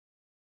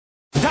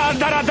da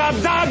da da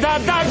da da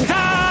da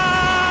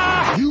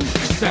da. You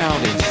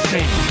sound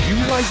insane. You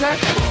realize that?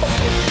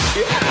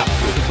 Yeah.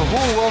 The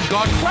whole world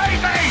gone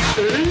crazy.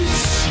 Are you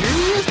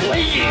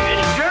seriously?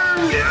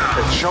 Yeah.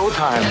 It's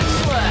showtime.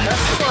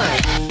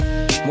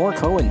 More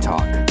Coen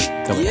talk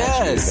coming at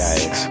you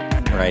guys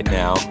right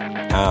now.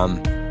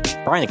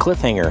 Brian, a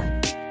cliffhanger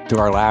to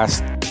our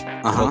last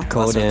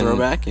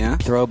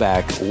Coen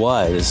throwback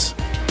was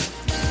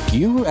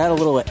you had a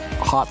little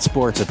hot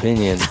sports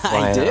opinion,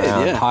 I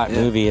did, hot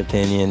movie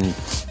opinion,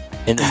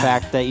 in the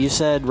fact that you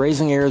said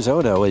Raising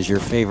Arizona was your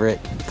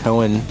favorite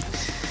Coen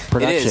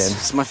production. It is.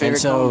 It's my favorite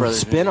and so Coen Brothers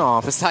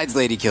spin-off, besides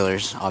Lady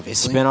Killers,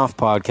 obviously. Spin-off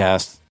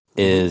podcast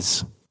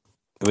is...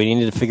 We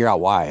needed to figure out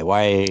why.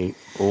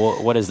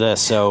 What is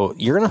this? So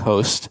you're going to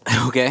host.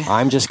 Okay.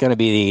 I'm just going to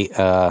be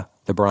the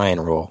Brian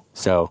rule.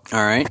 So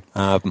all right.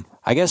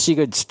 I guess you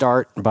could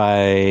start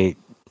by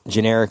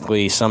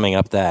generically summing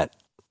up that,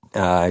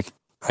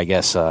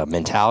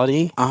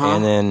 mentality,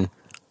 and then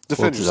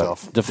defend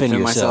yourself. Defend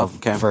yourself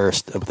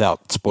first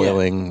without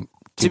spoiling.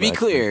 To be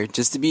clear,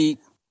 just to be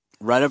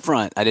right up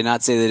front, I did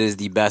not say that it is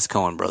the best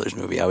Coen Brothers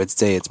movie. I would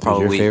say it's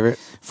probably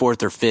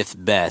fourth or fifth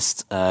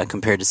best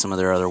compared to some of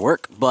their other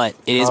work, but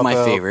it is my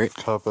favorite.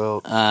 Cop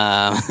out.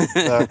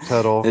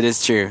 Backpedal. It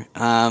is true.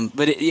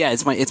 But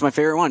it's my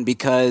favorite one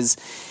because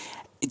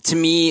to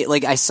me,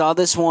 like, I saw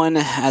this one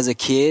as a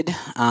kid.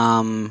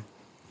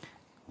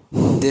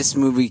 This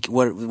movie,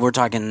 what we're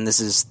talking, this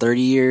is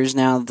 30 years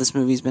now that this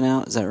movie's been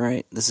out. Is that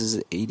right? This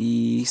is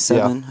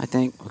 87, I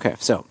think. Okay,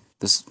 so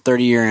this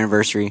 30-year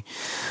anniversary.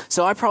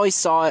 So I probably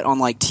saw it on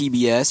like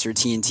TBS or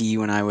TNT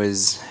when I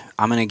was,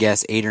 I'm going to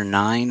guess, 8 or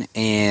 9.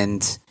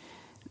 And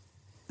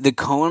the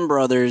Coen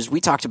brothers,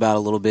 we talked about a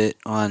little bit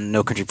on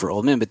No Country for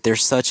Old Men, but they're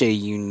such a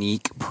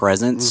unique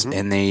presence,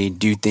 and they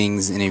do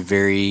things in a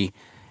very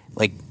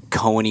like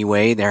Coen-y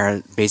way.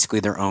 They're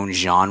basically their own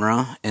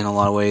genre in a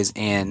lot of ways.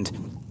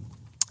 And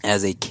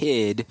as a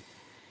kid,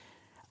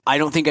 I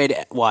don't think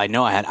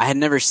I had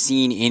never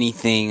seen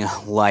anything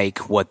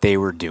like what they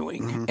were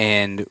doing.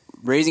 And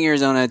Raising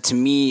Arizona, to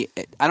me,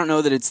 I don't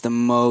know that it's the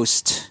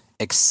most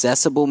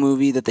accessible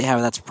movie that they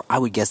have. I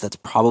would guess that's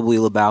probably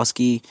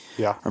Lebowski,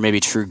 or maybe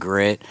True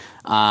Grit.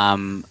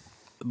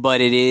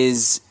 But it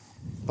is.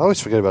 I always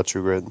forget about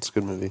True Grit. It's a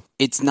good movie.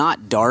 It's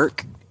not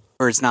dark,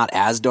 or it's not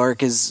as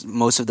dark as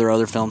most of their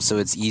other films, so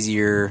it's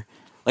easier.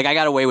 Like, I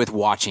got away with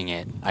watching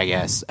it, I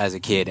guess, as a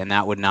kid, and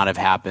that would not have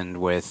happened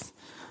with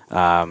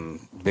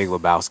Big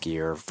Lebowski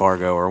or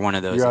Fargo or one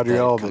of those. You're out of your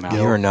element.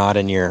 You are not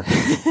in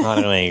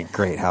a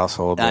great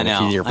household. I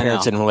know. Your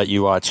parents didn't let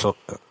you watch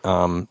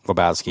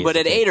Lebowski. But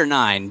at 8 or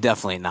 9,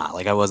 definitely not.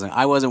 Like, I was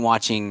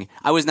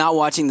not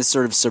watching the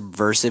sort of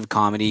subversive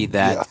comedy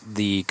that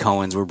the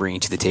Coens were bringing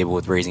to the table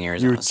with Raising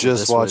Arizona. You were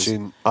just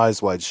watching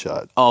Eyes Wide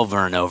Shut.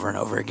 Over and over and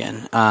over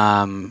again.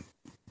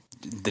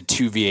 The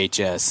 2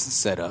 VHS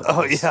setup.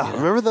 Oh, yeah.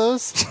 Remember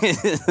those?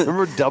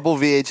 Remember double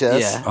VHS?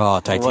 Yeah.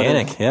 Oh,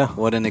 Titanic.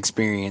 What an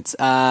experience.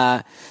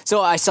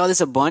 So I saw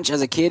this a bunch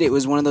as a kid. It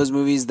was one of those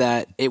movies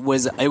that it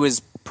was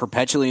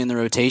perpetually in the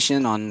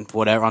rotation on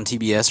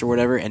TBS or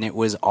whatever, and it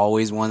was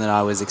always one that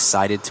I was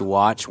excited to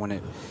watch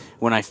when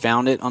I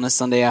found it on a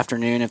Sunday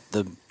afternoon if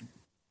the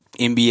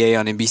NBA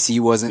on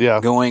NBC wasn't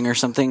going or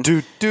something.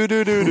 If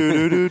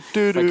I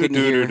couldn't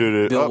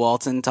hear Bill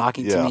Walton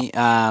talking to me.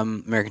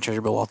 American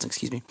Treasure Bill Walton,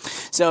 excuse me.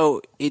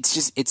 So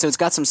it's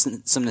got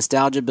some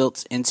nostalgia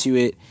built into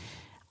it.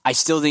 I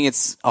still think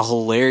it's a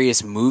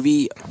hilarious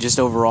movie. Just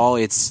overall,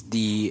 it's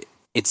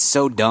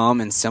so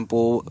dumb and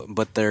simple,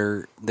 but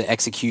the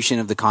execution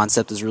of the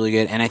concept is really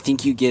good. And I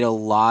think you get a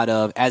lot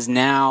of, as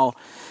now,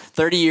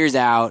 30 years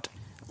out,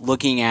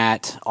 looking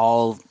at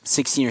all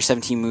 16 or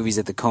 17 movies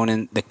that the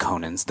Coens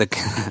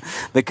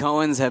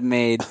have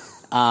made,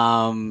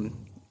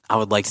 I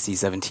would like to see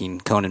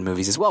 17 Conan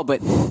movies as well. But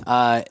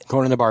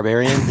Conan the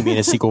Barbarian, you mean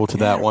a sequel to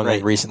that one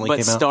that recently came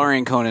out? But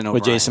starring Conan O'Brien.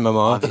 With Jason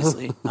Momoa.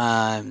 Obviously.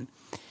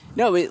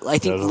 No, I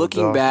think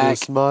looking back...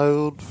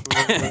 Smiled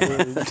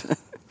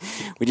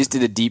we just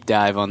did a deep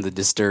dive on the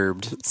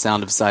Disturbed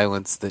Sound of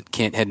Silence that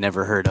Kent had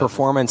never heard of.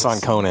 Performance on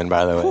Conan,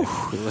 by the way.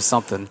 It was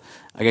something.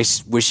 I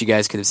guess wish you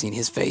guys could have seen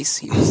his face.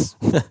 He was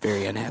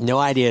very unhappy. No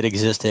idea it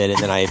existed,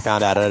 and then I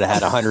found out it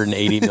had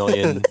 180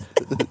 million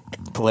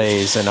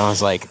plays, and I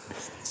was like,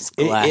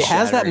 it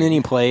has that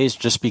many plays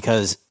just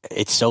because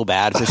it's so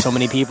bad for so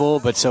many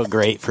people, but so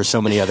great for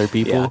so many other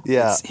people.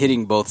 Yeah. It's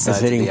hitting both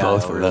sides of the aisle,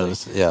 of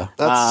those. Yeah.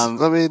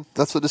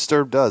 That's what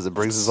Disturbed does. It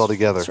brings us all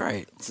together. That's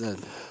right. It's a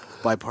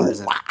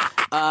bipartisan.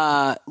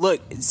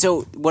 Look,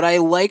 so what I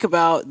like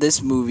about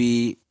this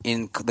movie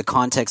in the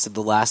context of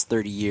the last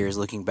 30 years,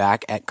 looking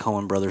back at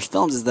Coen Brothers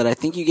films, is that I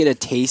think you get a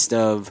taste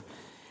of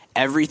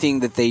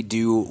everything that they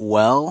do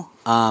well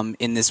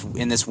in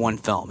this one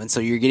film. And so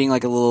you're getting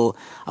like a little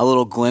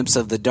glimpse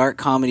of the dark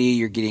comedy.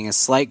 You're getting a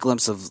slight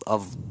glimpse of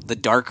the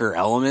darker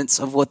elements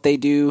of what they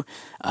do.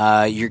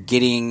 You're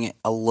getting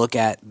a look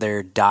at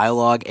their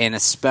dialogue and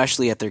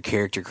especially at their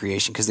character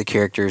creation, because the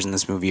characters in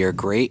this movie are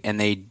great and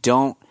they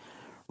don't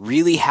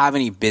really have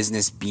any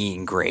business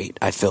being great.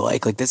 I feel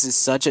like this is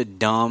such a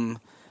dumb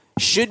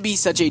should be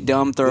such a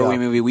dumb throwaway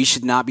movie. We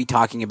should not be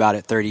talking about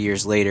it 30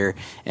 years later,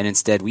 and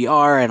instead we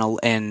are.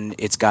 And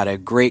it's got a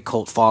great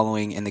cult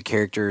following, and the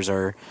characters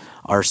are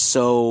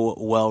so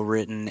well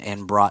written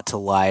and brought to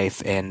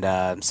life.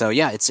 And so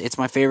yeah, it's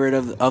my favorite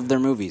of their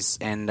movies.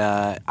 And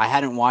I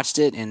hadn't watched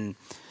it in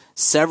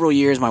several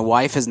years. My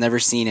wife has never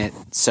seen it,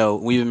 so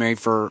we've been married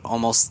for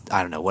almost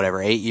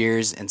 8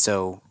 years, and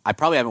so I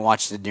probably haven't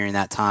watched it during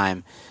that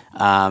time.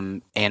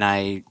 And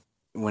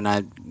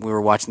when we were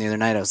watching the other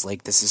night, I was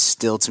like, this is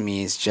still, to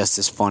me, it's just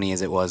as funny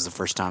as it was the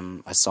first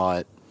time I saw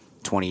it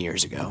 20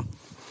 years ago.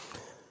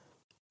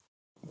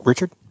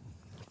 Richard?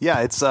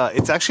 Yeah, it's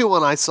actually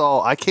one I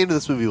saw. I came to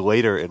this movie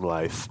later in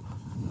life.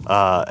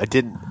 I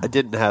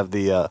didn't have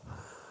the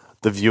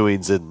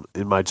viewings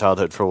in my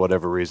childhood for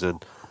whatever reason.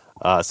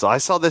 So I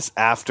saw this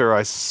after.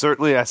 I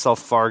saw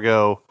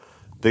Fargo,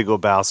 Big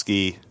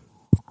Lebowski,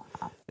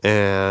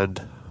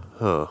 and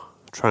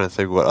trying to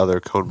think what other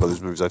Coen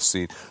Brothers movies I've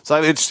seen. So I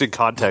have interesting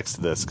context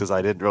to this because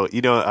I didn't really,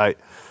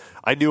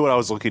 I knew what I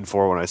was looking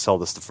for when I saw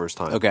this the first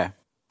time. Okay.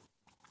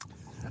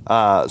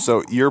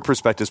 So your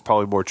perspective is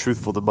probably more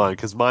truthful than mine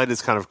because mine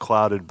is kind of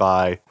clouded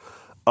by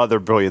other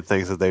brilliant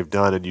things that they've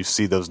done, and you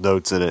see those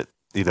notes in it,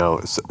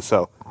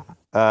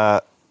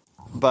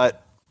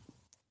 but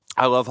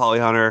I love Holly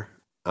Hunter.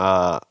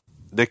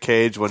 Nick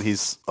Cage, when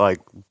he's like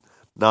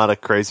not a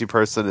crazy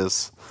person,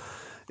 is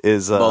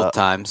both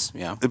times,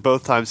 yeah.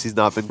 Both times he's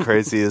not been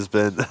crazy has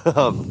been.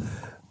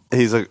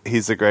 He's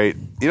a great.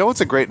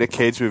 What's a great Nick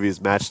Cage movie is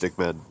Matchstick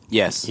Men.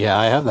 Yes, yeah,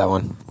 I have that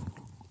one.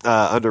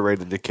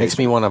 Underrated Nick Cage. Makes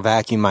me want to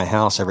vacuum my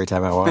house every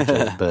time I watch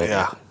it, but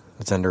yeah,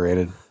 it's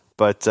underrated.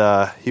 But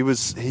he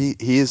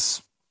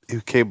is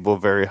capable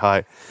very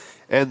high,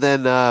 and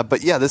then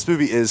but yeah, this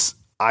movie is,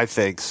 I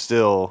think,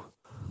 still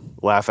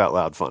laugh out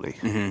loud funny.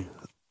 Mm-hmm.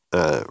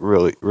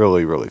 Really,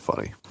 really, really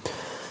funny.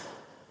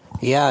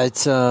 Yeah,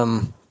 it's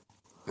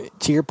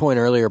to your point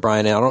earlier,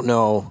 Brian. I don't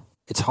know.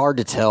 It's hard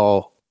to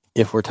tell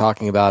if we're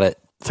talking about it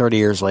 30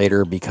 years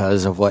later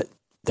because of what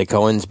the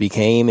Coens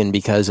became and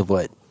because of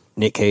what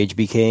Nick Cage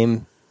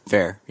became.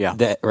 Fair, yeah.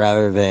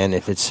 Rather than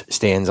if it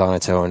stands on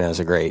its own as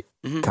a great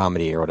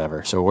comedy or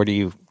whatever. So where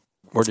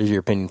does your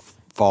opinion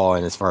fall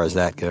in as far as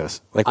that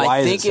goes? Like, why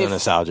is it so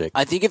nostalgic?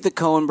 I think if the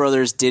Coen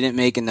brothers didn't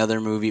make another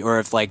movie, or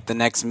if like the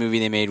next movie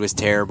they made was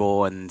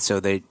terrible, and so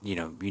they,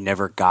 you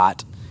never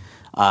got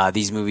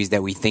these movies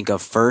that we think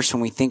of first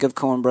when we think of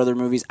Coen brother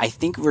movies, I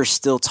think we're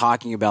still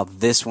talking about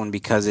this one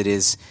because it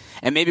is,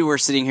 and maybe we're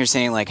sitting here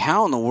saying like,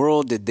 how in the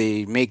world did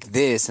they make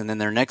this? And then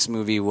their next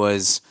movie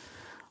was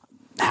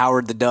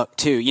Howard the Duck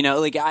too.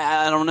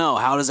 I don't know.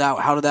 How did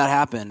that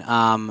happen?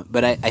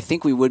 But I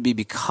think we would be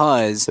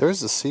because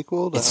there's a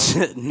sequel.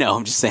 No,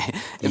 I'm just saying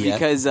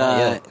because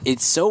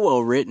it's so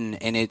well written,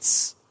 and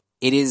this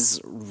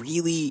is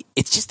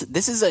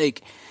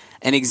like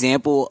an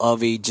example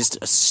of just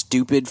a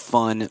stupid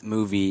fun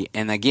movie.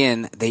 And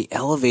again, they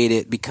elevate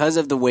it because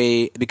of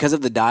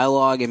the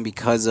dialogue and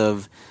because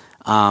of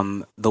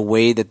the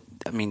way that,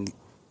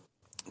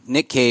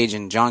 Nick Cage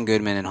and John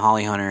Goodman and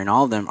Holly Hunter and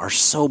all of them are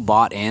so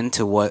bought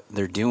into what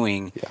they're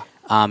doing. Yeah.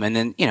 And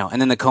then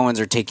the Coens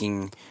are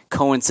taking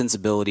Coen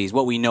sensibilities,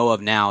 what we know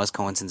of now as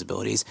Coen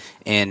sensibilities,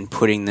 and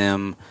putting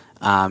them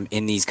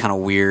in these kind of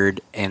weird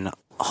and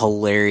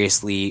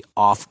hilariously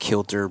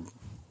off-kilter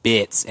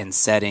bits and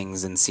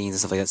settings and scenes and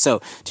stuff like that.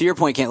 So to your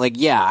point, Kent,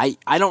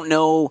 I don't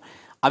know.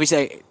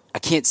 Obviously, I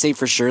can't say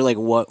for sure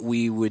what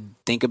we would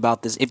think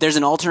about this. If there's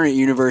an alternate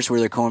universe where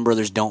the Coen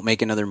brothers don't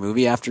make another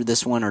movie after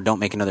this one or don't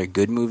make another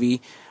good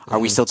movie, are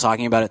we still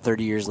talking about it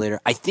 30 years later?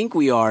 I think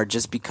we are,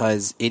 just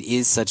because it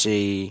is such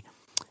a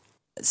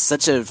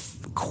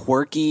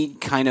quirky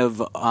kind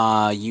of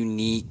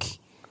unique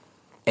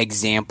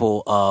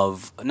example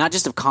of not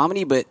just of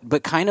comedy,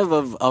 but kind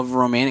of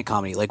romantic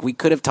comedy. Like, we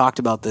could have talked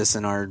about this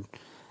in our,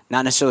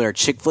 not necessarily our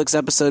chick flicks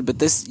episode, but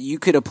this, you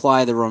could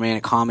apply the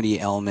romantic comedy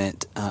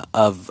element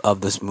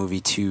of this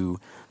movie to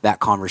that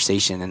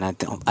conversation, and I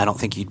don't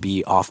think you'd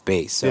be off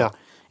base. So yeah.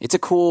 It's a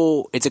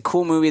cool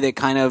movie that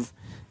kind of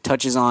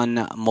touches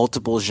on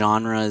multiple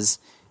genres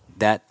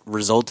that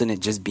result in it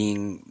just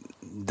being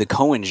the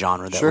Coen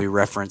genre that we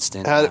referenced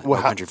in No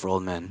Country for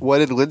Old Men. What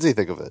did Lindsay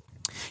think of it?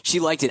 She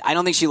liked it. I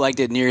don't think she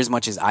liked it near as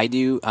much as I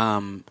do.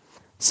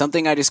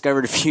 Something I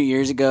discovered a few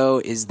years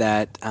ago is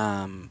that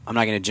I'm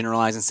not going to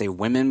generalize and say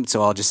women,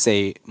 so I'll just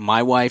say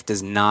my wife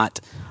does not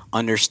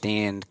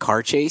understand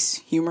car chase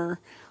humor.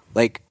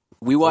 Like,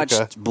 we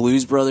watched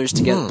Blues Brothers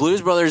together.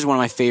 Blues Brothers is one of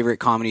my favorite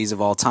comedies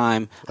of all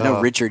time. I know,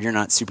 Richard, you're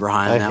not super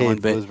high on that one,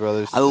 but Blues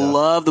Brothers. I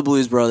love the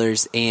Blues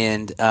Brothers,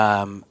 and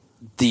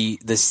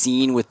the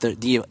scene with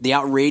the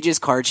outrageous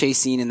car chase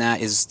scene in that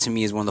is, to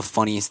me, is one of the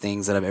funniest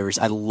things that I've ever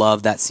seen. I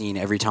love that scene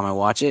every time I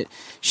watch it.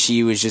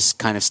 She was just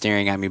kind of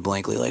staring at me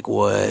blankly like,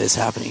 what is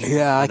happening?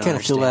 Yeah, I kind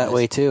of feel that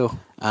way too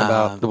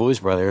about the Blues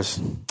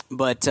Brothers.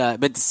 But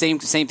the same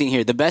thing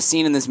here. The best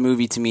scene in this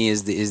movie to me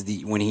is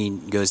the when he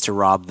goes to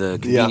rob the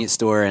convenience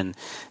store and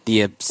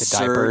the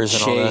absurd diapers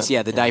and all chase. that.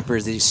 Yeah, the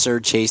diapers, the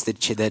absurd chase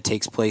that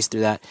takes place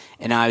through that.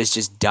 And I was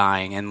just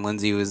dying. And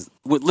Lindsay has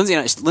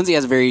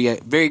a very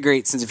very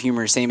great sense of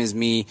humor, same as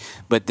me.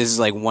 But this is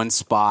like one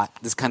spot,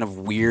 this kind of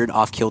weird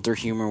off kilter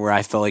humor where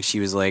I felt like she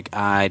was like,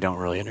 I don't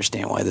really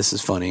understand why this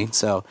is funny.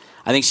 So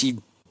I think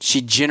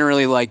she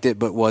generally liked it,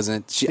 but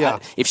wasn't.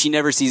 If she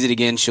never sees it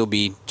again, she'll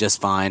be just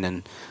fine.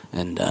 And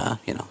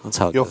that's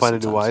how it You'll goes find a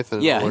new sometimes. wife.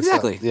 And Yeah,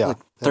 exactly. Yeah,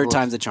 Look, third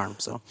time's the charm.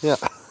 So yeah,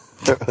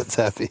 everyone's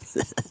happy.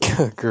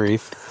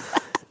 Grief.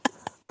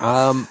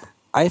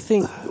 I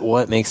think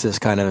what makes this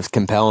kind of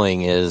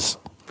compelling is,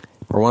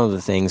 or one of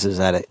the things, is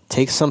that it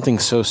takes something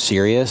so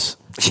serious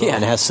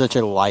and has such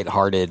a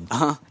lighthearted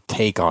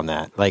take on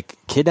that. Like,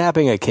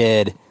 kidnapping a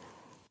kid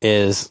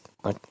is,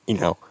 like, you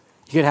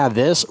could have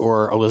this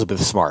or Elizabeth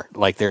Smart.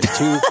 Like, there's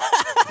two.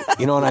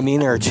 You know what I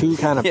mean? There are two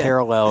kind of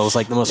parallels,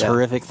 like the most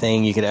horrific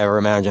thing you could ever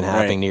imagine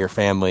happening to your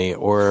family,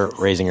 or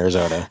Raising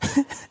Arizona.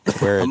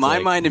 Where my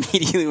mind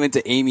immediately went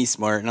to Amy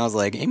Smart, and I was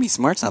like, Amy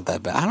Smart's not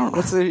that bad. I don't know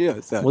what's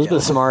the so,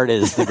 Elizabeth Smart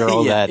is the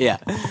girl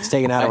was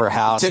taken out of her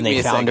house, and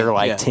they found her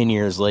like 10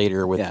 years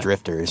later with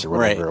drifters or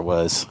whatever it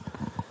was.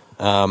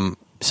 In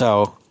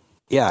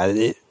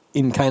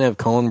kind of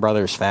Coen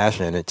Brothers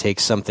fashion, it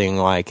takes something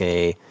like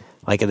they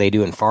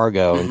do in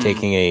Fargo, and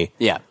taking a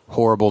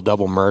horrible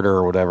double murder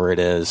or whatever it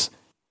is,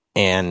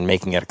 and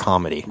making it a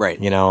comedy.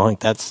 Right. Like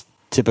that's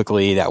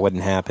typically that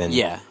wouldn't happen.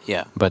 Yeah.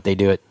 But they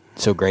do it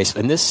so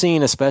gracefully. And this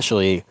scene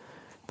especially,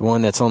 the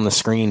one that's on the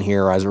screen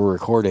here as we're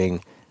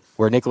recording,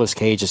 where Nicolas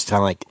Cage is kind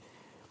of like,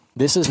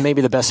 this is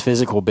maybe the best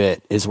physical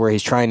bit, is where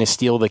he's trying to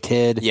steal the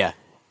kid. Yeah.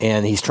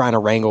 And he's trying to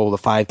wrangle the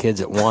 5 kids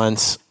at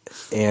once.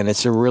 And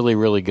it's a really,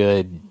 really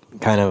good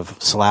kind of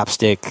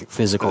slapstick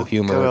physical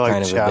humor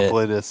kind of a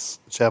bit.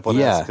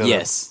 Chaplin-esque.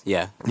 Yes.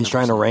 Yeah. 100%. He's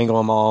trying to wrangle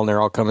them all, and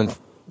they're all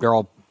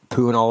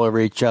pooing all over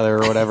each other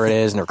or whatever it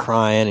is, and they're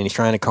crying, and he's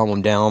trying to calm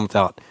them down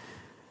without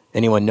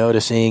anyone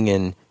noticing,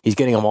 and he's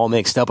getting them all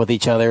mixed up with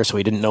each other, so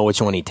he didn't know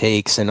which one he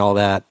takes and all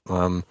that.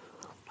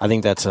 I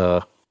think that's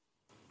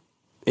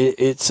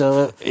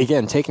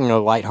again, taking a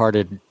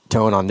lighthearted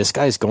tone on, this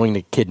guy's going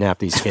to kidnap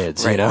these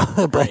kids,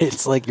 but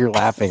it's like you're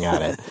laughing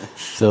at it.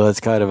 So that's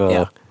kind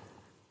of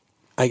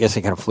I guess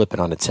they kind of flip it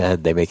on its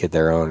head. They make it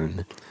their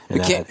own. And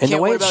the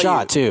way it's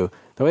shot, too.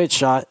 The way it's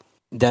shot,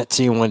 that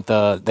scene when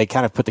they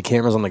kind of put the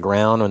cameras on the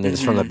ground and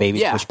it's from the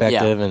baby's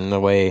perspective, and the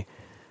way,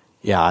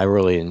 I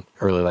really,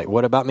 really like.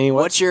 What about me?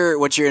 What's your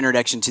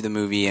introduction to the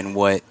movie, and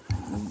what?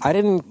 I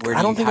don't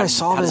think I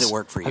saw this. How does it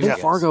work for you? I think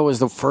Fargo was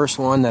the first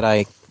one that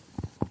I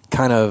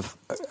kind of.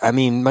 I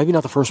mean, maybe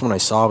not the first one I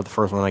saw, but the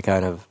first one I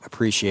kind of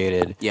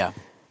appreciated. Yeah.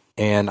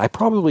 And I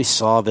probably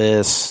saw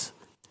this.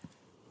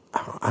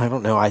 I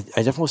don't know. I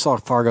definitely saw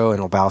Fargo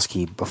and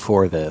Lebowski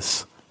before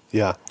this.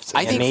 Yeah.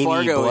 I think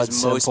Fargo Blood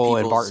is most Simple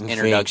and people's Barton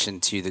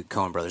introduction to the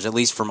Coen Brothers, at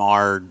least from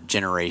our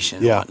generation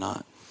and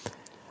whatnot.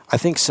 I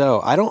think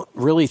so. I don't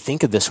really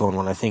think of this one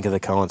when I think of the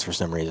Coens for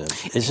some reason.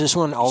 It's this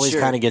one always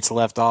kind of gets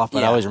left off,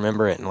 but I always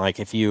remember it. And like,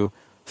 if you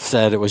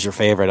said it was your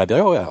favorite, I'd be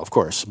like, oh yeah, of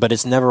course. But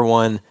it's never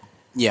one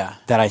that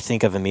I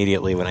think of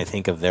immediately when I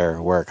think of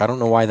their work. I don't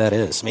know why that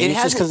is. Maybe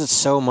it's just because it's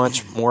so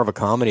much more of a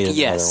comedy than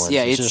the other ones.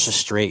 Yeah, it's just a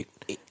straight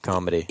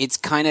comedy. It's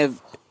kind of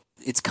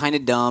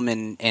dumb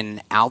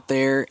and out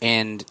there,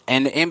 and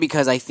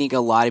because I think a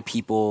lot of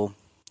people,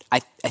 I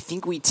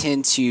think we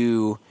tend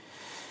to,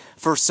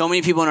 for so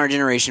many people in our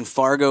generation,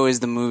 Fargo is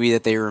the movie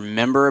that they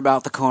remember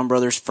about the Coen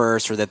Brothers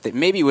first, or that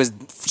maybe was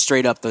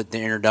straight up the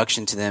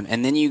introduction to them.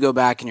 And then you go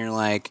back and you're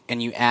like,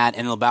 and you add,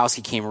 and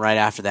Lebowski came right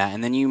after that.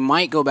 And then you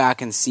might go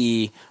back and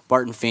see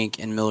Barton Fink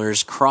and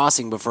Miller's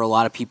Crossing, but for a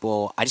lot of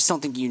people, I just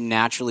don't think you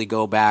naturally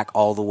go back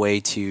all the way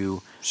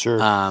to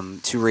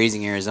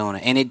Raising Arizona.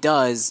 And it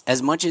does,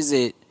 as much as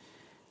it,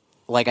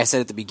 like I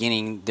said at the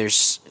beginning,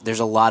 there's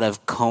a lot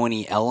of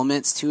Coen-y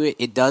elements to it.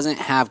 It doesn't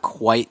have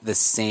quite the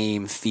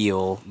same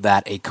feel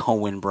that a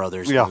Coen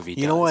Brothers movie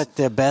does. You know what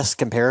the best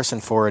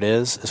comparison for it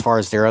is, as far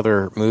as their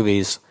other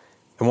movies?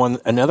 And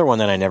another one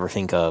that I never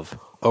think of,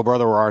 Oh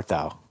Brother, Where Art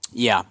Thou?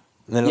 Yeah.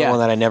 And then one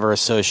that I never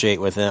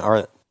associate with it,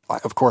 or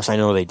of course I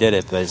know they did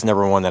it, but it's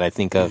never one that I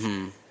think of.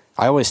 Mm-hmm.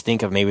 I always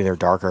think of maybe their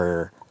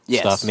darker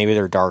stuff, maybe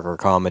their darker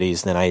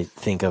comedies, than I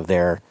think of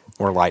their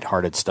more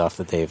lighthearted stuff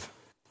that they've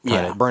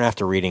Burn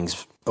After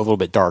Reading's a little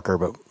bit darker,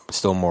 but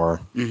still more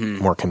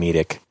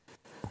comedic.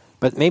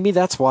 But maybe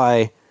that's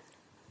why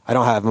I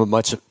don't have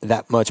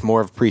that much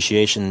more of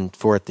appreciation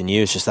for it than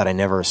you. It's just that I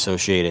never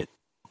associate it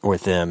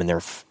with them and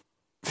their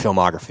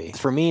filmography.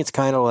 For me, it's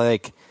kind of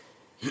like,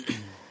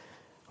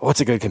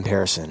 what's a good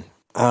comparison?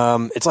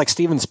 It's like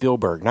Steven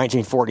Spielberg,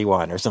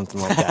 1941 or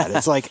something like that.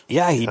 It's like,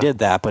 he did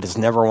that, but it's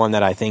never one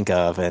that I think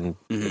of, and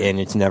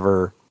it's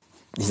never.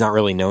 He's not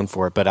really known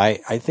for it, but I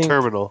think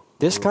Terminal.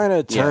 This kind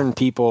of turned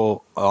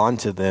people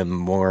onto them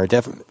more.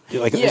 Definitely,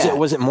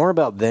 was it more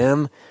about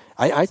them?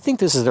 I think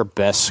this is their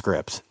best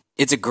script.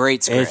 It's a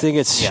great script. And I think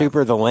it's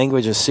super. The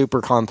language is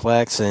super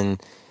complex, and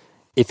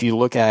if you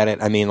look at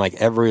it, I mean, like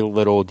every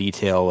little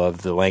detail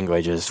of the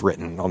language is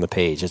written on the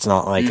page. It's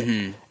not like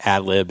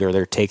ad-libbed or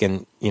they're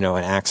taking, an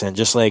accent.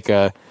 Just like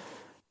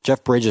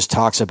Jeff Bridges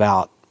talks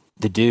about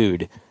the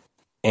dude,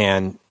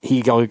 and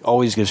he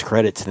always gives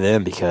credit to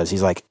them because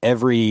he's like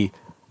every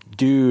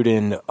dude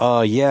and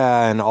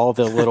and all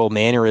the little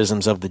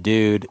mannerisms of the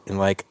dude, and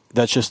like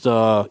that's just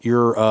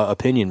your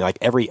opinion. Like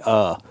every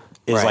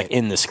is like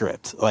in the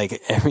script,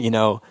 like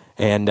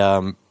and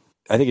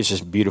I think it's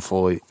just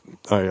beautifully,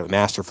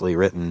 masterfully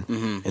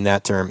written in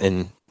that term,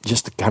 and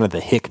just kind of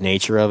the hick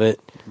nature of it,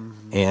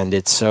 and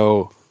it's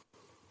so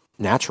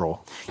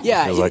natural.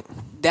 Yeah,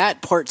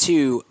 that part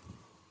too.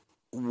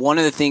 One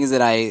of the things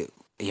that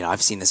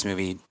I've seen this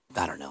movie,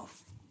 I don't know,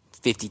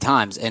 50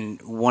 times,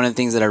 and one of the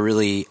things that I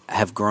really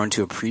have grown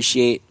to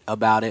appreciate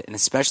about it, and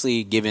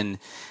especially given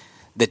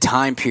the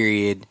time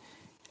period,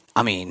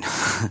 I mean,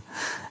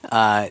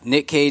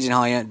 Nick Cage and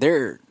Holly,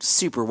 they're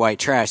super white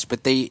trash,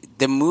 but the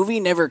movie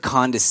never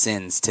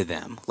condescends to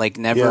them. Like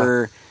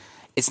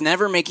it's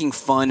never making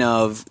fun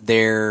of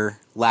their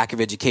lack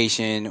of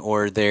education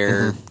or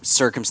their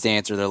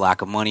circumstance or their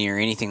lack of money or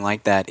anything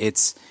like that.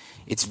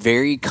 It's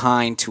very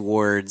kind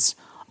towards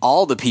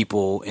all the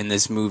people in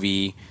this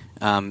movie,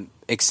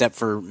 except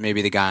for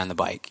maybe the guy on the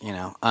bike.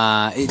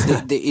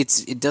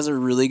 It does a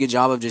really good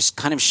job of just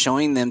kind of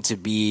showing them to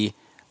be,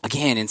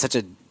 again, in such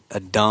a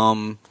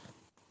dumb,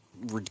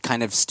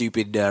 kind of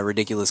stupid,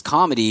 ridiculous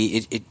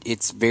comedy.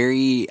 It's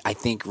very, I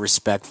think,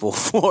 respectful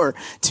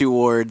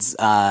towards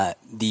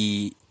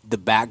the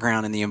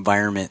background and the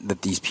environment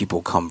that these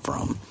people come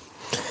from.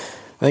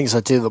 I think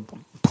so too. The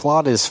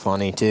plot is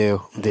funny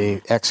too. The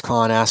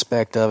ex-con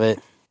aspect of it,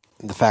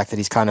 the fact that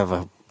he's kind of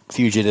a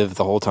fugitive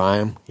the whole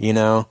time,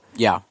 Yeah,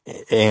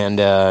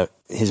 and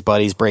his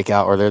buddies break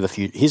out, or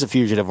he's a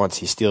fugitive once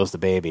he steals the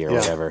baby or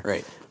whatever.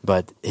 Right.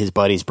 But his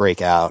buddies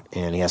break out,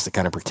 and he has to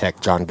kind of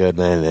protect John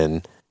Goodman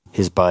and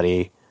his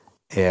buddy,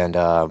 and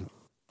while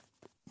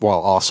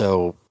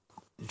also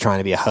trying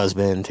to be a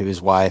husband to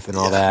his wife and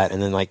all that. And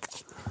then like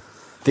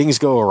things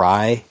go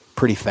awry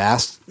pretty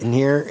fast in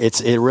here.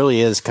 It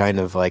really is kind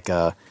of like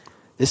it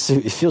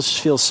feels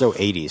so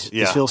 80s.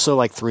 Yeah. It feels so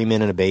like 3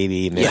 Men and a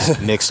Baby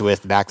mixed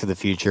with Back to the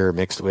Future,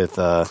 mixed with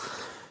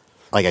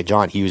like a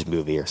John Hughes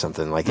movie or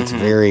something. Like it's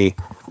very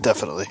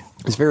Definitely.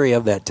 It's very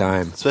of that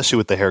time, especially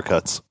with the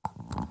haircuts.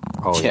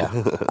 Oh yeah,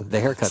 the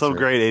haircuts. Some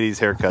great 80s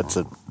haircuts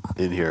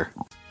in here.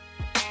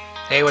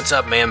 Hey, what's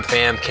up, Ma'am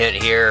Fam? Kent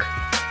here.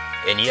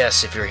 And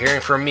yes, if you're hearing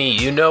from me,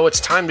 you know it's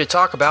time to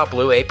talk about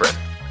Blue Apron.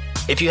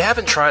 If you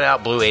haven't tried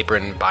out Blue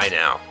Apron by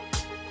now,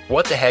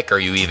 what the heck are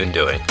you even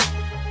doing?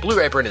 Blue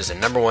Apron is the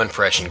 #1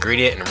 fresh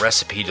ingredient and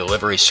recipe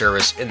delivery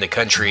service in the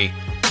country.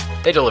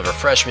 They deliver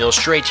fresh meals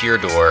straight to your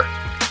door.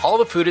 All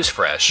the food is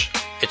fresh,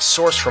 it's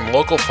sourced from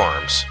local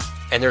farms,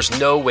 and there's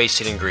no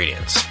wasted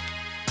ingredients.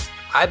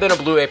 I've been a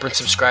Blue Apron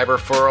subscriber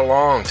for a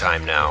long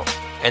time now,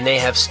 and they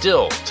have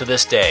still, to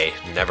this day,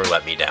 never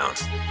let me down.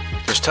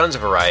 There's tons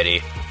of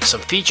variety.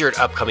 Some featured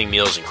upcoming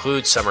meals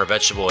include summer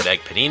vegetable and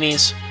egg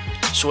paninis,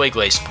 soy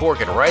glazed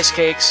pork and rice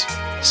cakes,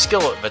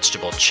 skillet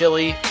vegetable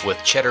chili with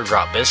cheddar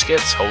drop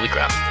biscuits, holy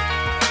crap,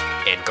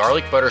 and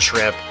garlic butter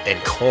shrimp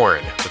and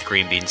corn with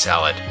green bean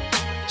salad.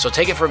 So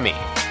take it from me.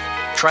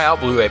 Try out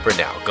Blue Apron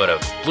now. Go to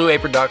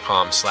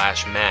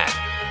blueapron.com/mad.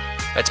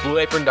 That's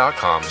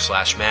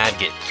blueapron.com/mad.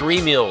 Get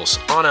 3 meals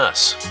on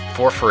us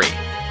for free.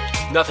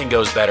 Nothing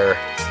goes better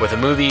with a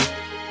movie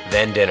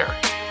than dinner.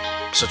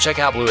 So check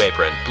out Blue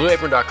Apron.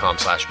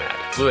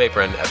 blueapron.com/mad. Blue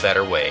Apron, a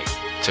better way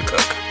to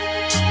cook.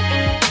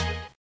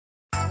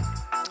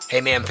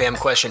 Hey, Ma'am Fam,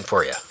 question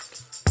for you.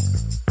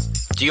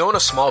 Do you own a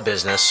small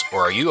business,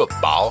 or are you a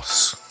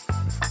boss?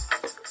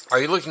 Are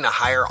you looking to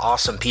hire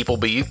awesome people,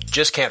 but you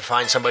just can't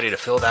find somebody to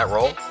fill that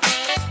role?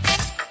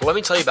 Well, let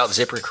me tell you about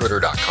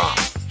ZipRecruiter.com.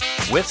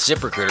 With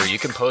ZipRecruiter, you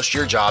can post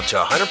your job to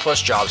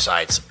 100+ job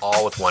sites,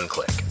 all with one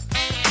click.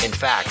 In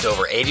fact,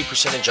 over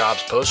 80% of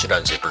jobs posted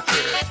on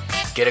ZipRecruiter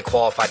get a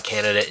qualified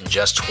candidate in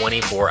just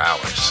 24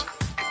 hours.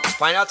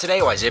 Find out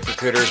today why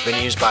ZipRecruiter has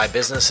been used by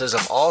businesses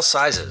of all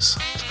sizes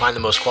to find the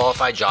most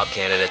qualified job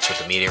candidates with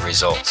immediate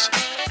results.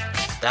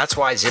 That's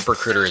why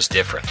ZipRecruiter is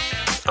different.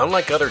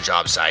 Unlike other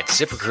job sites,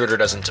 ZipRecruiter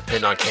doesn't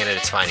depend on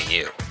candidates finding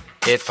you.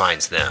 It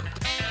finds them.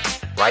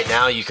 Right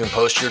now, you can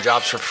post your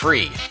jobs for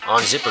free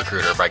on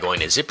ZipRecruiter by going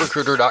to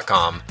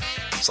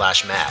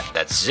ZipRecruiter.com/mad.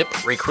 That's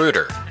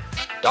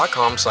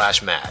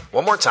ZipRecruiter.com/mad.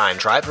 One more time,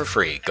 try it for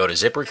free. Go to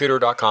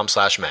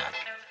ZipRecruiter.com/mad.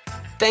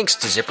 Thanks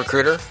to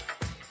ZipRecruiter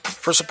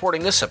for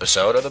supporting this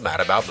episode of the Mad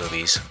About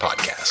Movies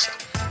podcast.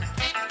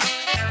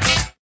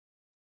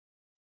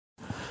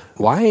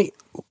 Why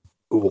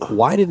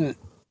didn't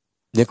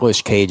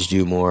Nicolas Cage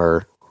do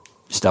more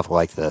stuff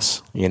like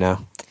this?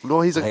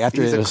 Well, he's a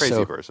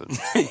crazy person.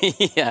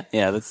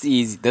 yeah, that's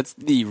easy. That's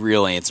the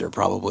real answer,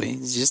 probably.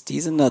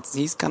 He's a nuts.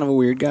 He's kind of a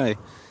weird guy.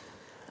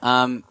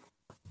 I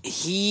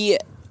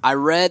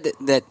read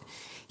that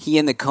he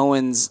and the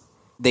Coens,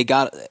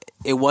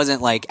 it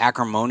wasn't like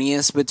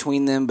acrimonious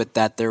between them, but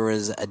that there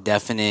was a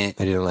definite.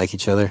 They didn't like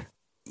each other.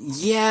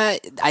 Yeah,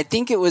 I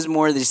think it was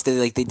more just that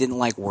like they didn't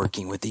like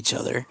working with each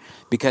other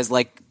because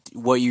like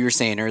what you were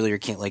saying earlier,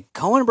 like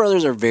Coen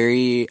brothers are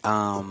very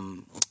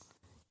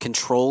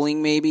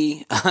controlling,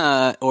 maybe,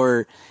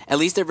 or at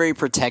least they're very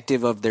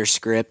protective of their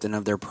script and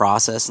of their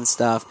process and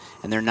stuff,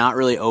 and they're not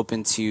really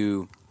open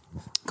to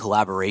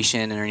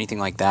collaboration or anything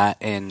like that.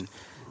 And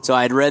so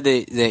I'd read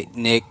that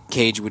Nick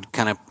Cage would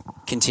kind of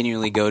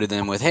continually go to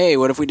them with, hey,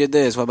 what if we did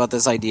this? What about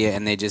this idea?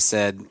 And they just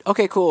said,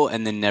 okay, cool,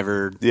 and then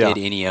never did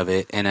any of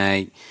it. And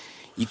I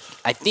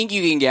think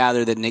you can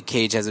gather that Nick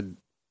Cage has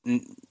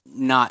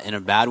not in a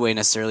bad way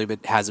necessarily,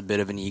 but has a bit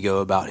of an ego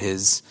about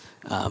his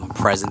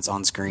presence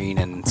on screen.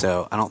 And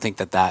so I don't think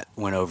that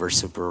went over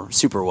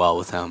super well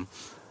with him.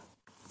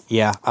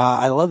 Yeah,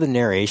 I love the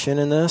narration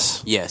in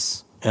this.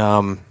 Yes.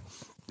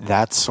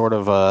 That's sort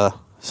of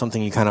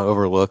something you kind of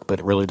overlook, but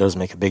it really does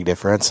make a big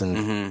difference.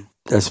 And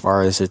as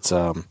far as its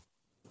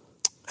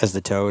as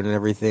the tone and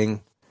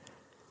everything,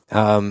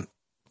 I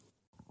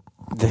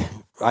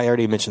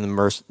already mentioned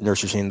the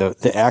nursery scene.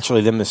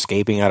 Actually, them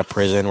escaping out of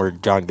prison, where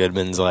John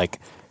Goodman's like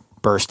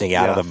bursting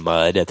out of the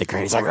mud at the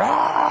crane. He's like,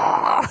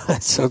 "Ah!"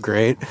 It's so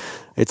great.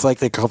 It's like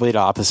the complete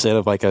opposite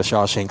of like a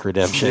Shawshank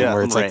Redemption,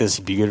 where it's like this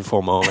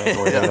beautiful moment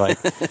where he like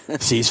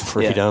sees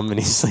freedom and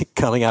he's like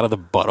coming out of the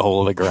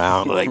butthole of the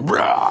ground, like,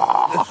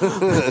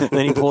 and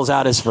then he pulls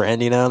out his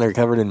friend, and they're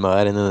covered in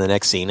mud, and then the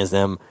next scene is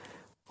them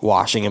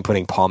washing and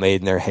putting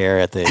pomade in their hair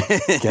at the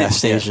gas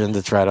station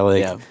to try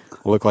to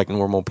look like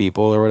normal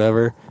people or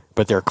whatever,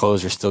 but their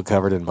clothes are still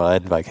covered in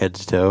mud, like head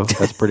to toe.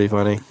 That's pretty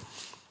funny.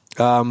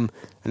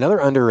 Another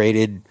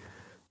underrated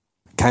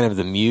kind of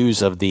the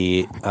muse of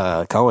the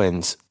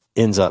Coens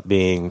ends up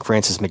being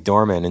Frances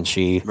McDormand, and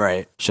she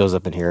shows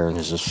up in here and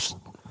is just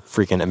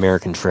freaking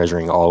American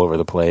treasuring all over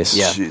the place.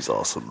 Yeah, she's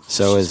awesome.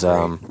 So is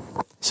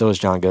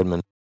John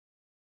Goodman.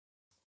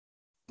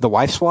 The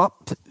wife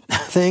swap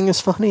thing is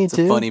funny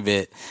too. It's a funny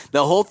bit.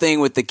 The whole thing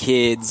with the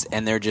kids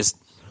and they're just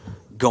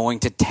going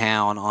to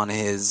town on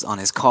his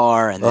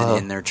car and then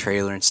in their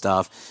trailer and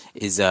stuff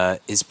is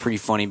pretty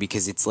funny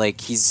because it's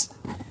like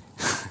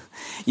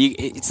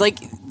it's like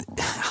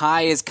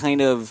High is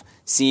kind of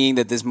seeing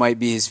that this might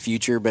be his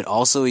future, but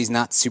also he's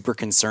not super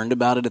concerned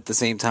about it at the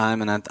same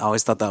time. And I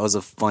always thought that was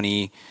a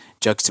funny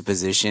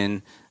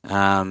juxtaposition.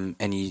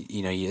 And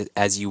you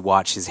as you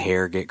watch his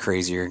hair get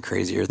crazier and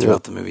crazier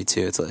throughout the movie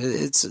too,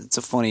 it's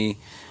a funny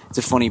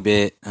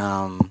bit.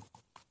 And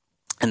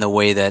the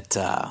way that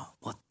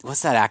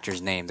what's that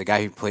actor's name? The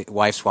guy who played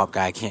wife swap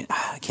guy. I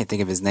can't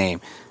think of his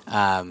name.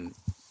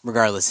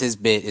 Regardless, his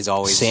bit is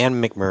always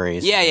Sam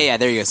McMurray. Yeah.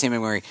 There you go, Sam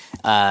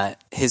McMurray.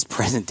 His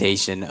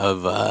presentation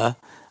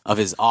of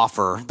his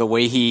offer, the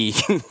way he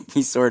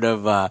sort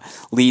of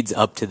leads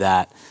up to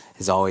that,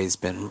 has always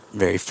been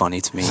very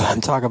funny to me.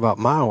 I'm talking about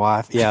my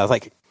wife. Yeah,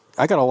 like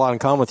I got a lot in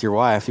common with your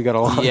wife. You got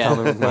a lot in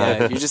common with mine.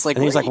 Yeah, you're just like,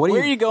 and he's like, where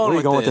are you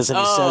going with this? And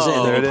he says it,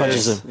 and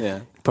then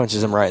he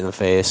punches him right in the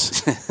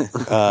face.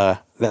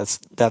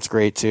 That's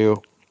great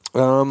too.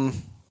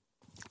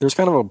 There's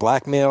kind of a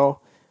blackmail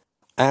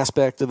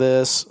aspect to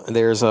this.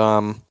 There's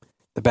the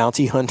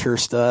bounty hunter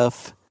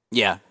stuff.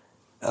 Yeah.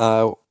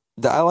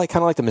 I like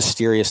kind of like the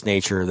mysterious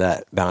nature of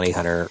that bounty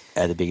hunter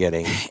at the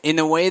beginning. In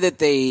the way that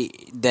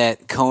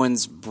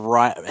Coen's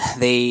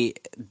they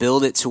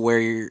build it to where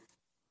you're,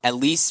 at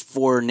least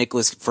for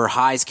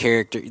High's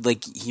character,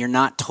 like you're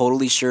not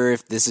totally sure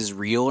if this is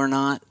real or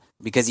not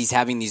because he's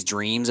having these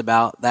dreams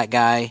about that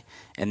guy,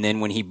 and then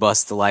when he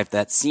busts to life,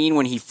 that scene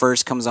when he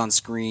first comes on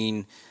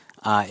screen,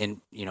 not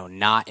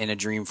in a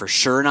dream, for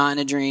sure not in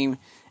a dream,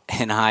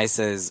 and High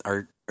says,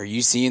 Are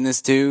you seeing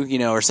this too?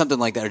 Or something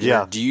like that.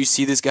 Or, do you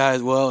see this guy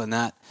as well? And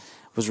that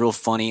was real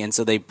funny. And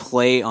so they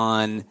play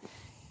on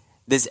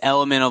this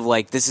element of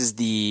like, this is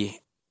the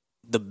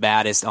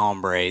baddest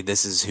hombre.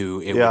 This is who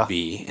it would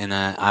be. And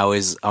I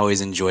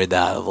always enjoyed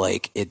that of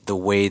like the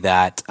way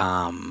that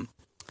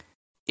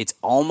it's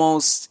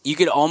almost, you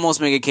could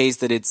almost make a case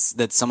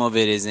that some of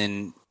it is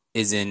in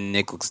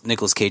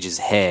Nicolas Cage's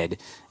head,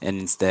 and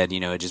instead,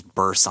 it just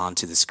bursts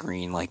onto the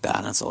screen like that.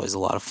 And that's always a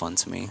lot of fun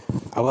to me.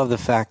 I love the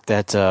fact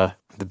that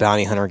the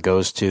bounty hunter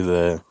goes to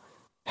the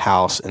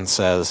house and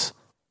says,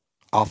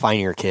 I'll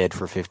find your kid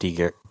for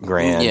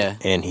 $50,000. Yeah.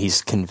 And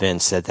he's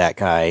convinced that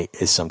guy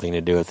is something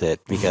to do with it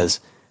because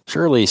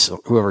surely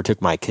whoever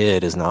took my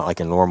kid is not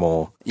like a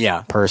normal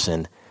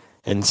person.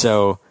 And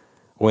so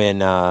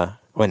when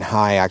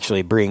High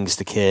actually brings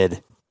the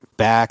kid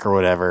back or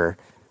whatever,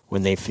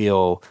 when they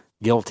feel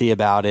guilty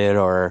about it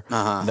or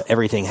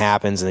everything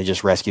happens and they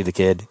just rescue the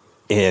kid,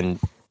 and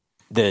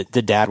the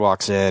dad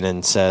walks in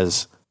and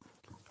says,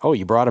 oh,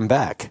 you brought him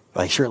back.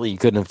 Like, surely you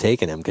couldn't have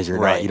taken him because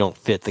you don't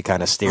fit the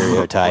kind of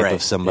stereotype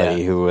of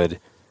somebody who would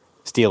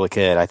steal a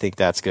kid. I think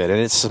that's good. And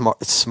it's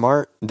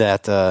smart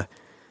that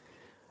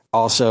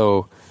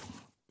also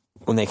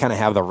when they kind of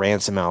have the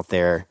ransom out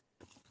there,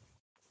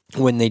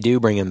 when they do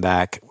bring him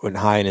back, when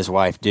High and his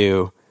wife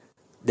do,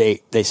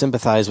 they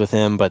sympathize with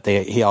him, but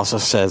he also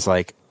says,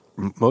 like,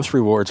 most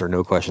rewards are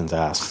no questions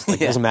asked. Like,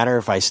 it doesn't matter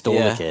if I stole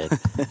the kid.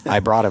 I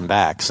brought him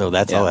back, so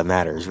that's all that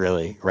matters,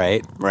 really,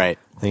 right? Right.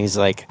 And he's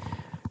like,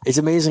 It's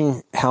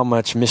amazing how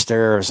much Mr.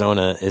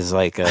 Arizona is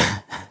like,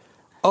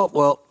 oh,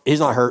 well, he's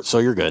not hurt, so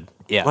you're good.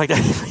 Yeah. Like,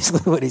 that's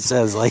basically what he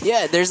says. Like,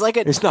 yeah, there's like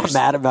he's not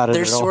mad about it.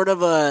 There's at all. sort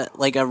of a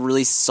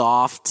really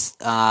soft,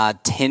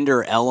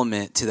 tender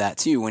element to that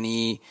too. When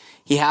he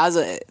has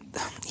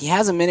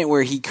a minute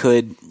where he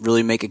could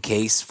really make a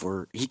case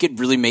he could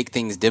really make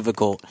things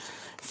difficult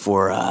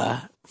for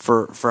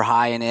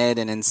Hai and Ed,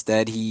 and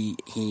instead he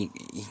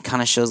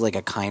kind of shows like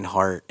a kind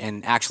heart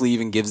and actually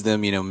even gives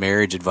them,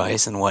 marriage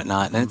advice and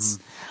whatnot. And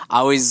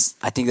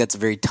I think that's a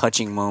very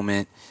touching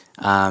moment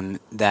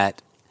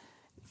that,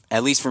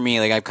 at least for me,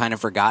 like I've kind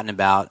of forgotten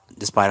about,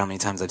 despite how many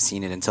times I've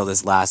seen it, until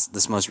this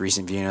most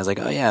recent viewing. I was like,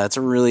 oh yeah, that's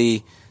a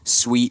really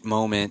sweet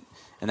moment,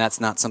 and that's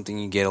not something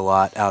you get a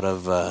lot out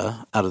of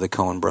the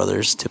Coen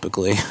brothers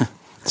typically.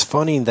 It's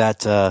funny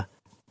that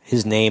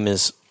his name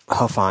is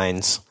Huff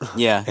Hines.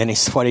 Yeah, and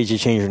why did you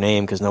change your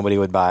name? Because nobody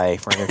would buy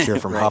furniture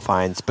from right. Huff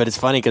Hines. But it's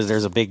funny because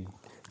there's a big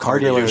car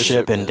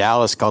dealership in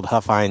Dallas called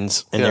Huff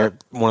Hines, and they're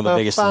one of the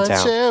biggest in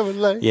town.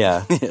 Chevrolet.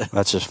 Yeah,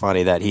 that's just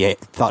funny that he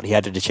thought he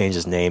had to change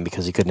his name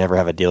because he could never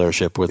have a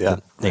dealership with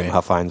the name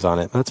Huff Hines on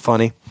it. That's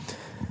funny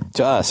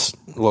to us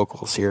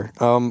locals here.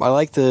 I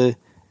like the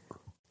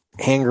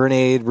hand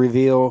grenade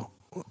reveal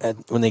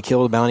when they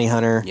kill the bounty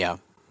hunter. Yeah,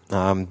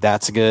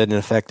 that's good and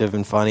effective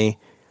and funny.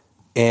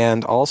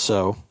 And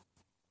also,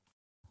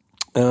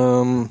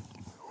 what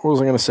was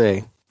I going to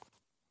say?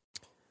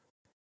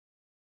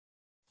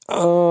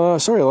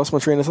 Sorry, I lost my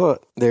train of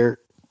thought there.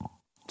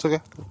 It's okay.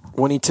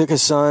 When he took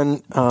his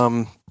son,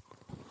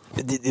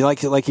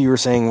 like you were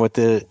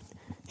saying,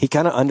 he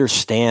kind of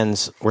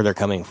understands where they're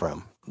coming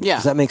from. Yeah.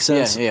 Does that make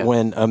sense? Yeah.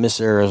 When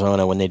Mr.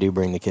 Arizona, when they do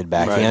bring the kid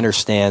back, Right. he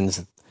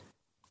understands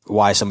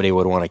why somebody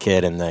would want a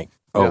kid, and like,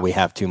 we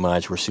have too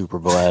much, we're super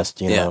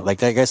blessed, you know.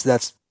 Like, I guess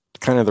that's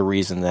kind of the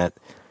reason that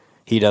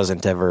he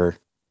doesn't ever,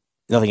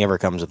 nothing ever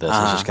comes of this.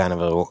 It's just kind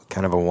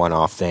of a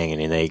one-off thing,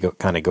 and they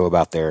go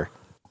about their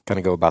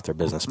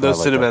business. No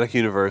cinematic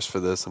universe for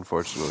this,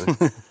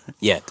 unfortunately.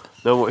 Yet.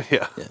 No,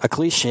 yeah. A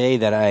cliche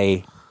that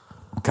I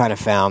kind of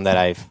found that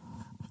I've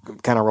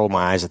kind of rolled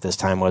my eyes at this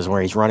time was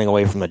where he's running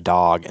away from the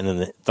dog, and then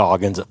the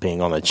dog ends up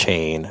being on the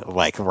chain,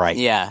 like right.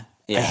 Yeah.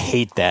 I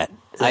hate that.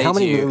 I How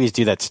many do. movies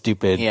do that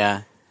stupid?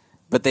 Yeah.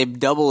 But they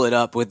double it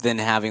up with then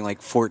having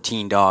like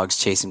 14 dogs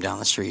chase him down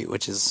the street,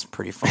 which is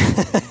pretty funny.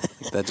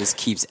 That just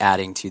keeps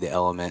adding to the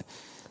element.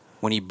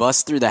 When he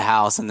busts through the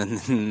house, and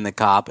then the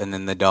cop, and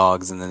then the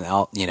dogs, and then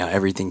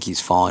everything keeps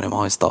following him, I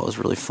always thought was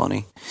really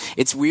funny.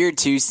 It's weird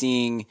too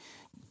seeing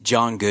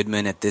John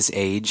Goodman at this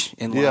age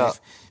in life,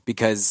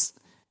 because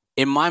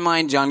in my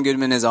mind, John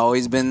Goodman has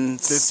always been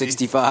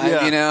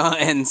 65,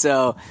 and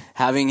so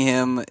having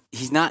him,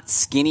 he's not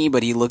skinny,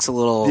 but he looks a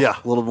little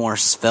more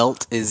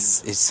svelte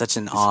is such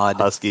an odd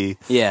husky.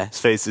 Yeah, his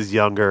face is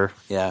younger.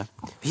 Yeah,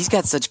 he's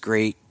got such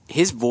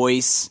his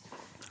voice.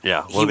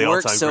 Yeah, one of the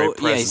all-time great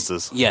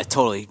presences. Yeah,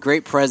 totally.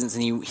 Great presence,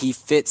 and he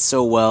fits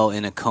so well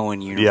in a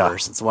Coen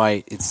universe. That's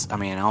why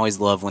I always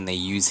love when they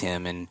use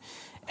him in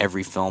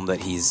every film that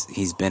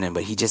he's been in,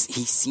 but he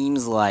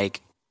seems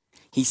like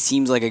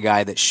a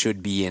guy that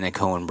should be in a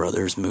Coen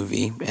Brothers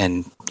movie,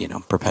 and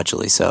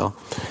perpetually so.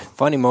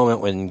 Funny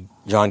moment when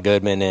John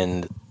Goodman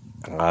and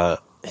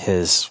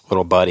his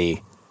little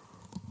buddy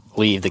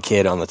leave the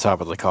kid on the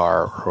top of the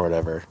car or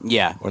whatever.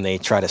 Yeah. When they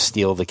try to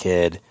steal the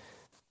kid.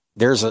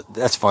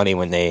 That's funny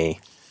when they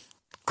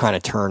kind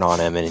of turn on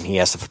him and he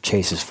has to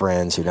chase his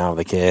friends who now have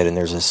the kid, and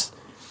there's this.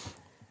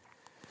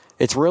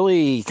 It's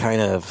really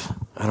kind of,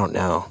 I don't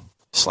know,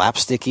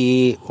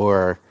 slapsticky,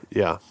 or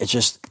it's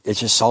just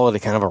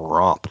solid, kind of a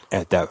romp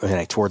at that,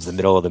 like, towards the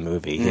middle of the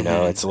movie. You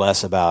know, it's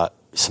less about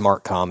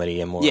smart comedy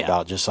and more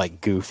about just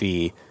like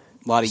goofy,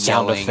 a lot of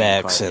sound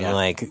effects and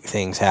like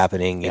things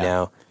happening. You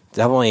know,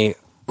 definitely,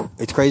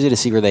 it's crazy to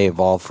see where they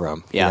evolved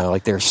from. Yeah, you know,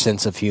 like their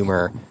sense of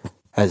humor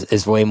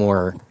is way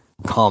more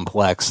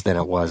complex than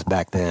it was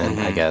back then,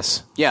 I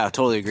guess. Yeah, I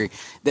totally agree.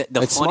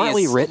 It's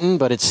smartly written,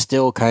 but it's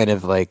still kind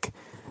of like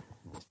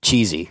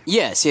cheesy.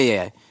 Yes,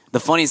 yeah. The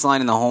funniest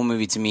line in the whole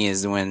movie to me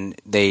is when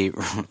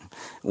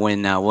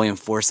William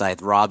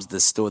Forsythe robs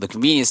the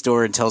convenience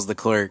store, and tells the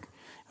clerk, "I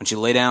want you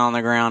to lay down on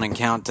the ground and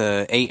count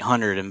to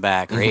 800 and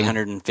back, or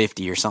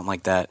 850 or something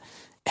like that."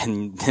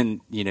 And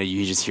then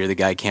you just hear the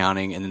guy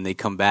counting, and then they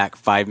come back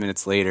 5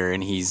 minutes later,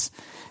 and he's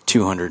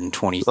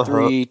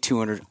 223,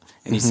 200.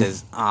 And he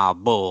says,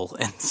 bull,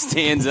 and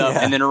stands up.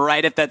 And then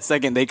right at that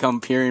second, they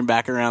come peering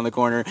back around the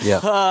corner.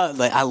 Yeah.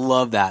 I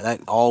love that.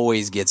 That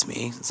always gets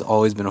me. It's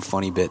always been a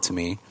funny bit to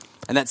me.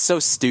 And that's so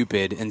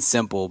stupid and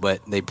simple,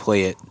 but they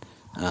play it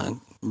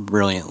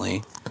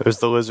brilliantly. There's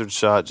the lizard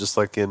shot, just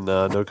like in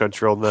No Country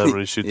for Old Men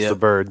when he shoots the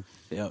bird.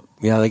 Yep.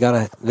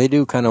 Yeah, they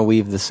do kind of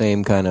weave the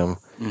same kind of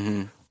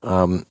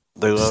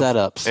They love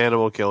setups.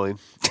 Animal killing.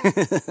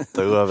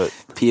 They love it.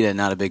 PETA,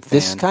 not a big fan.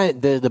 This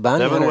kind of, the bounty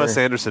Them and hunter, Wes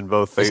Anderson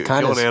both. They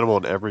kill an animal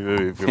in every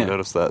movie, if you've ever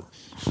noticed that.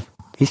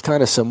 he's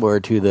kind of similar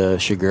to the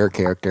Chigurh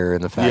character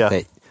in the fact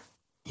that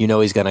you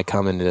know he's going to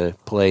come into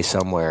play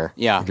somewhere.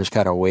 Yeah. You're just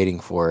kind of waiting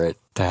for it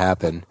to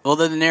happen. Well,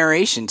 the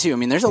narration, too. I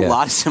mean, there's a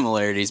lot of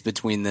similarities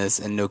between this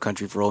and No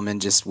Country for Old Men,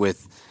 just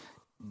with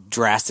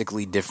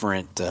drastically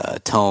different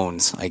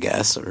tones, I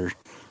guess,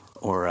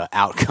 or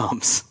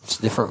outcomes. It's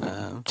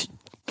different,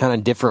 kind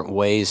of different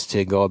ways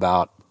to go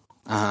about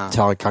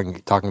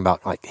talking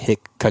about like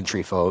hick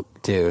country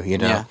folk, too, you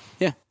know?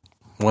 Yeah.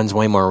 One's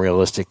way more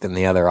realistic than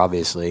the other,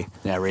 obviously.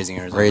 Yeah, Raising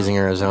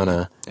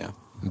Arizona. Yeah.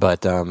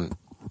 But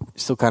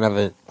still kind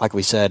of, like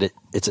we said,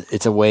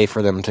 it's a way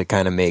for them to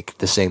kind of make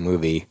the same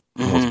movie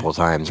multiple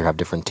times or have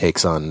different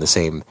takes on the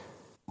same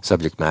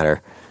subject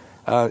matter.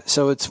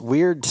 So it's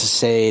weird to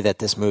say that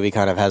this movie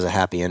kind of has a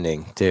happy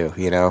ending, too,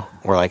 you know?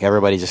 Where, like,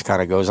 everybody just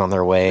kind of goes on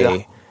their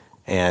way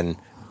and,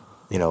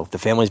 you know, the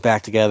family's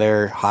back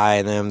together, hi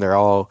and them,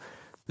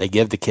 they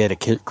give the kid a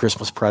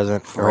Christmas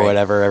present or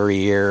whatever every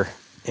year,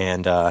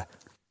 and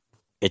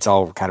it's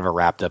all kind of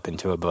wrapped up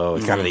into a bow.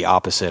 It's kind of the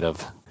opposite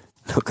of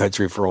No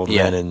Country for Old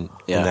Men in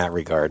that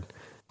regard.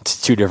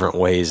 It's two different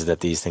ways that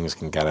these things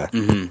can kind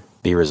of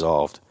be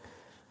resolved.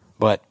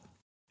 But,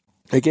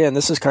 again,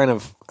 this is kind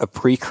of a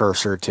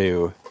precursor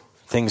to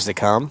things to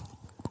come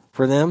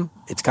for them.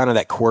 It's kind of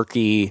that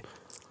quirky,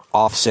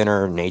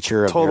 off-center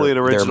nature of totally an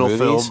original their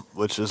film, movies.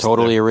 which is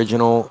totally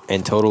original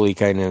and totally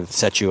kind of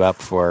set you up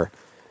for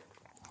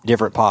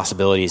different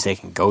possibilities. They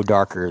can go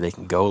darker, they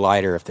can go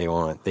lighter if they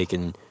want. They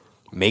can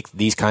make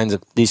these kinds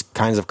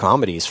of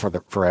comedies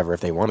forever if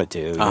they wanted to.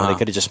 You know, they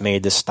could have just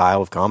made this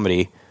style of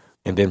comedy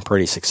and been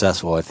pretty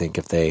successful, I think,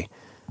 if they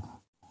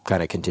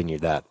kind of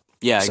continued that.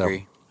 Yeah,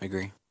 I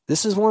agree.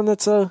 This is one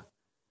that's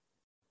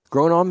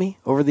grown on me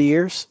over the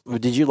years.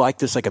 Did you like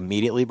this like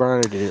immediately, Brian,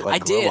 or did it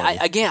like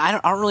I did. I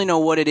don't really know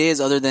what it is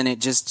other than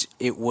it's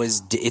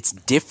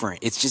different.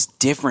 It's just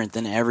different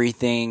than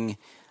everything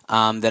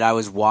that I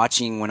was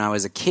watching when I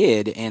was a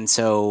kid, and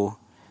so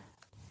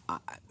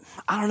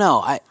I don't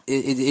know.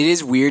 It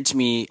is weird to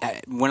me.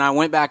 When I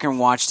went back and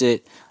watched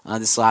it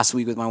this last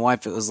week with my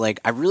wife, it was like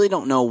I really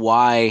don't know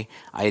why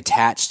I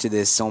attached to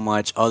this so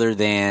much, other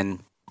than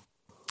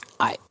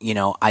I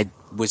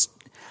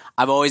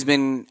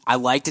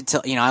like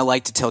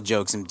to tell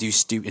jokes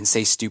and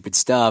say stupid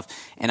stuff,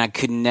 and I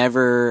could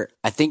never.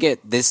 I think at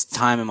this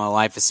time in my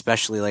life,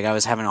 especially, like I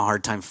was having a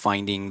hard time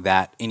finding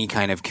that any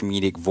kind of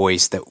comedic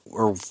voice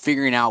or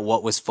figuring out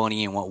what was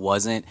funny and what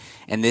wasn't.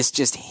 And this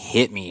just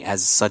hit me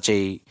as such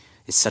a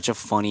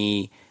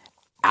funny,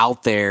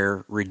 out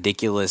there,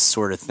 ridiculous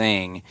sort of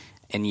thing,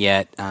 and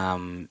yet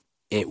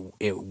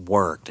it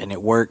worked, and it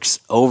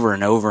works over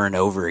and over and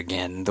over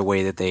again. The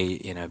way that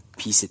they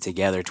piece it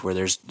together to where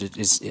I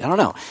don't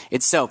know.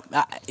 It's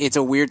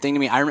a weird thing to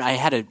me. I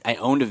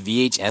owned a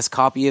VHS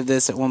copy of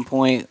this at one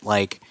point,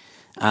 like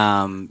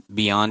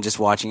beyond just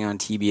watching it on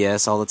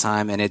TBS all the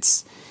time, and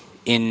it's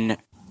in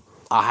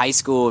a high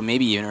school and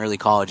maybe even early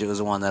college. It was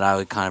the one that I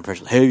would kind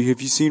of hey, have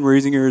you seen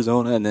Raising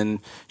Arizona? And then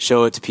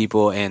show it to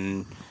people,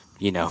 and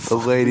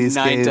the ladies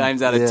 9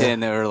 times out of 10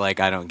 they were like,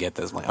 I don't get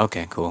this. I'm like,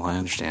 okay, cool, I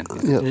understand.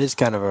 It is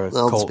kind of a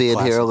I'll cult just be in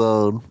classic. here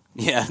alone.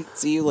 Yeah,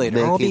 see you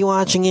later. I'll be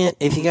watching it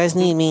if you guys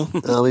need me.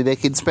 I'll be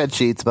making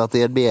spreadsheets about the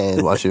NBA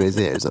and watching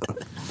Raising Arizona.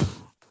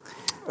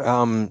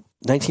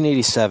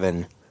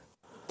 1987,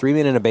 Three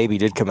Men and a Baby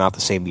did come out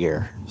the same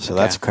year, so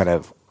that's kind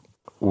of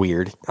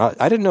weird.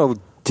 I didn't know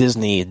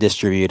Disney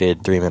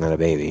distributed Three Men and a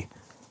Baby,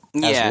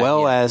 as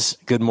well as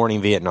Good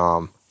Morning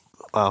Vietnam.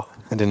 Wow,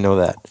 I didn't know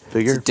that.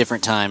 It's a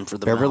different time for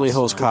the Beverly mouse.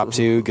 Hills Cop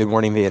 2, Good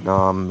Morning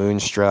Vietnam,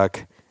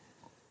 Moonstruck,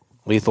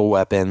 Lethal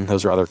Weapon.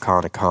 Those are other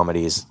kind of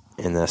comedies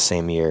in the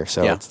same year,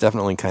 so it's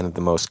definitely kind of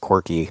the most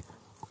quirky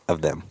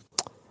of them.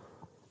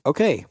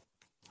 Okay,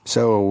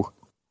 so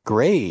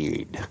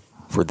grade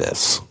for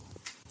this.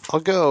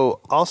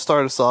 I'll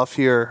start us off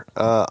here.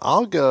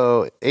 I'll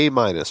go A-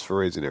 for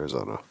Raising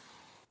Arizona.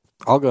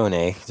 I'll go an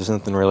A. There's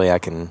nothing really I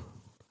can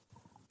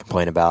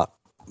complain about.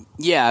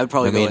 Yeah, I would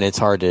probably. I mean, it's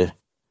hard to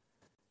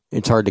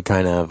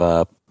kind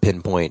of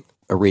pinpoint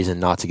a reason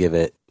not to give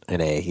it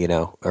an A,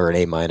 or an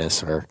A-,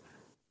 or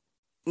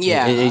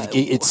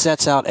it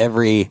sets out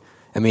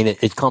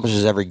it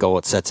accomplishes every goal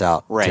it sets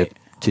out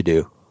to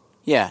do.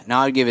 Yeah, no,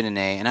 I'd give it an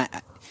A. And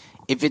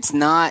if it's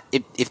not,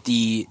 if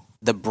the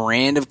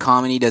brand of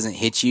comedy doesn't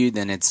hit you,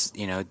 then it's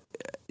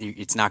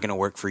it's not going to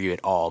work for you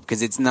at all,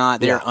 because it's not.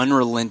 They're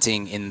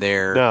unrelenting in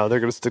their. No, they're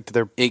going to stick to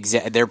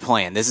their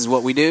plan. This is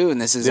what we do,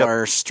 and this is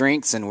our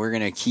strengths, and we're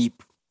going to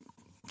keep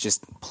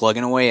just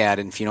plugging away at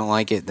it. And if you don't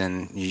like it,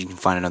 then you can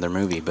find another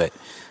movie. But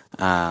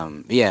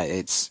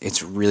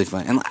it's really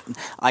fun. And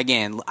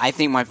again, I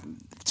think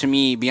to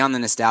me, beyond the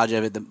nostalgia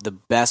of it, the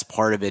best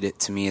part of it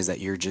to me is that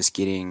you're just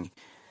getting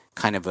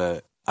kind of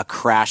a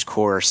crash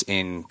course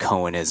in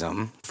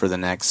Cohenism for the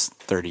next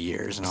 30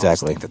 years. And I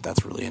always think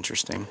that's really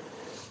interesting.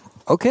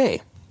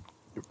 Okay.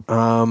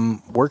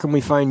 Where can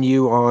we find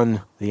you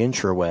on the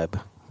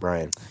intraweb,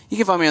 Brian? You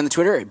can find me on the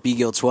Twitter at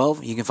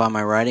bguild12. You can find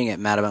my writing at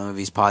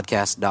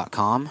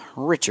madaboutmoviespodcast.com.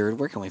 Richard,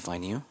 where can we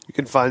find you? You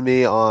can find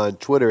me on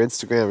Twitter,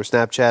 Instagram, or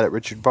Snapchat at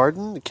Richard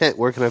Barton. Kent,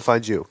 where can I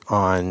find you?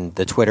 On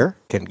the Twitter,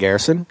 Kent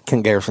Garrison,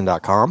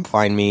 KentGarrison.com.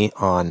 Find me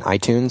on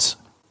iTunes,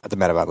 at the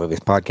Mad About Movies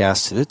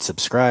podcast. Hit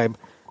subscribe.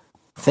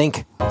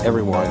 Thank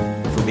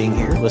everyone for being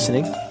here,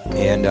 listening.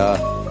 And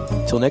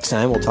until next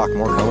time, we'll talk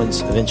more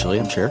Coens eventually,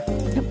 I'm sure.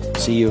 Yep.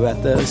 See you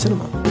at the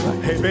cinema. Bye.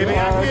 Hey, baby,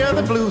 I hear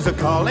the blues are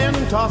calling.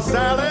 Tossed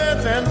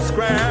salads and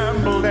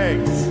scrambled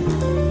eggs.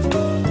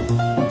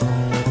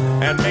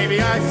 And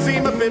maybe I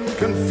seem a bit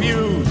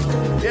confused.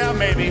 Yeah,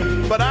 maybe,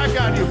 but I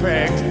got you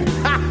pegged.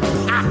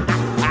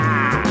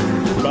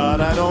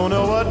 But I don't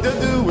know what to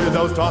do with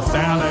those tossed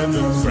salads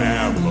and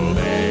scrambled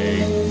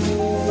eggs.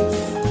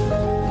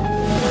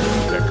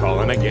 They're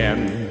calling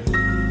again.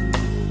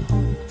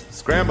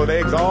 Scrambled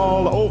eggs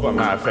all over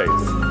my face.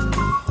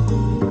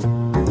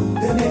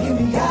 They're making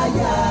me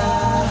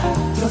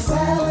yah-yah. Tossed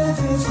salads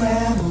and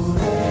scrambled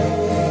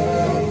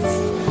eggs.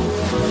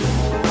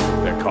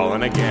 They're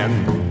calling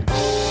again.